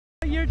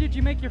year did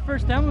you make your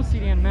first demo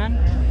CD in, man?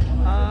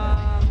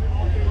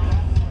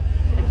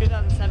 In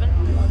 2007.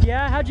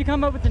 Yeah, how'd you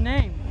come up with the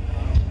name?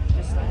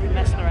 Just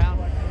messing around.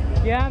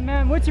 Yeah,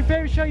 man. What's your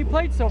favorite show you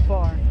played so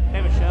far?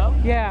 Favorite show?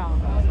 Yeah.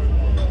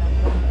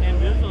 And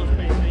Brazil is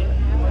pretty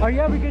sweet. Are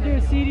you ever gonna do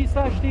a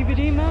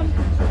CD/DVD, man?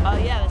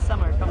 Yeah, this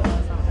summer. Coming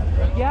this summer.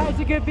 Yeah, is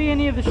it gonna be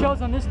any of the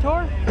shows on this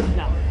tour?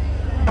 No.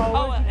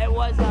 It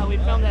was. We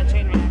filmed at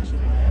Chain Reaction.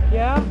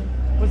 Yeah.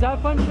 Was that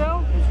a fun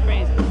show? It was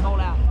crazy. It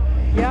sold out.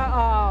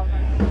 Yeah.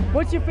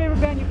 What's your favorite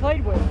band you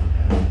played with?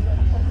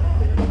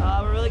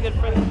 We're really good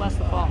friends with Bless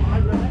the Fall.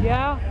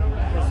 Yeah.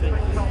 That's sweet.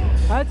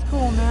 That's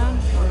cool, man.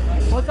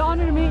 Well, it's an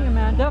honor to meet you,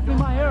 man.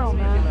 Definitely my hero,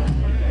 man.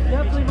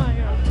 Definitely my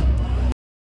hero.